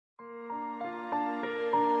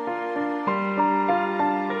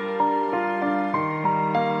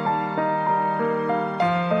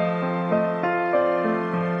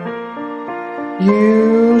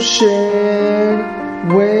You shared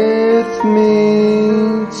with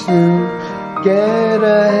me to get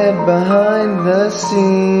ahead behind the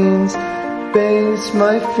scenes, face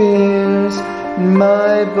my fears and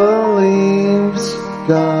my beliefs.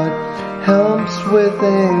 God helps with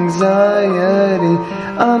anxiety.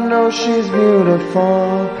 I know she's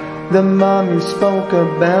beautiful, the mom you spoke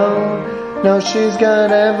about. Now she's got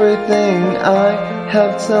everything I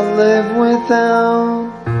have to live without.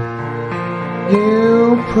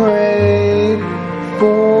 You prayed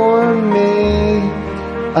for me.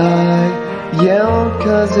 I yelled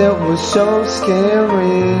 'cause it was so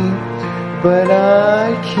scary, but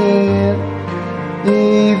I can't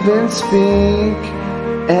even speak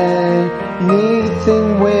anything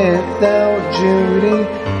without Judy.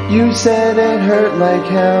 You said it hurt like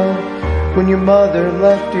hell when your mother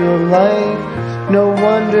left your life. No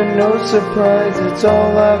wonder, no surprise, it's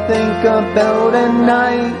all I think about at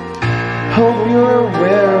night. Hope you're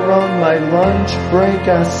aware on my lunch break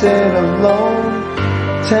I sit alone,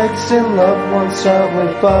 texting loved ones, start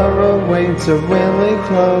with far away to really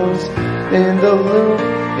close. In the loop,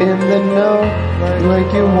 in the know, like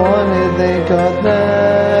you wanted, they got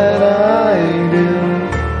that I do.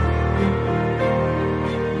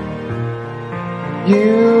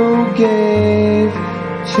 You gave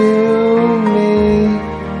to me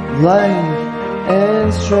life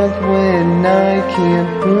and strength when I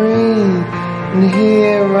can't breathe. And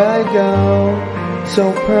here I go, so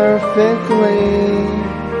perfectly,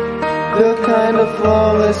 the kind of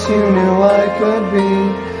flawless you knew I could be.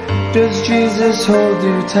 Does Jesus hold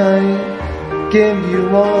you tight, give you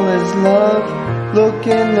all his love? Look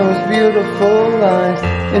in those beautiful eyes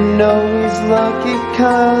and know he's lucky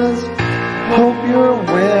 'cause hope you're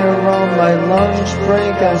aware on my lunch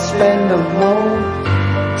break I spend alone,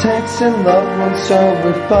 texting loved ones, start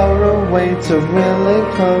with far away to really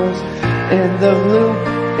close. In the loop,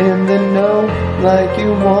 in the know, like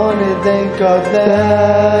you wanted, thank God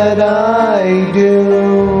that I do.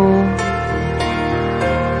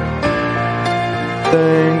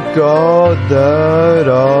 Thank God that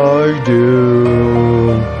I do.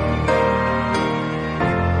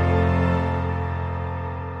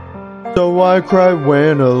 So I cry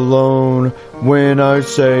when alone, when I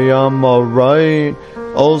say I'm alright.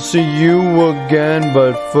 I'll see you again,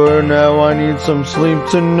 but for now I need some sleep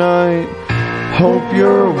tonight. Hope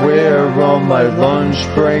you're aware on my lunch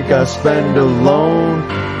break I spend alone.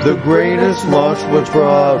 The greatest loss which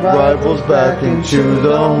brought rivals back into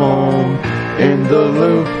the home. In the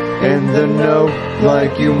loop, in the know,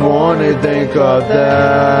 like you wanted, thank God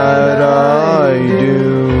that I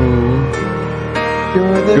do.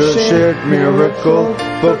 You're the shared miracle,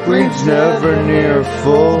 but greed's never near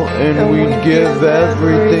full, and we'd give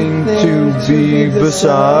everything to be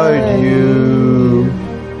beside you.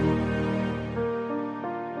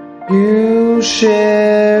 You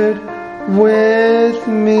shared with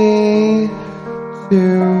me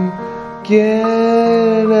to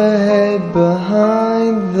get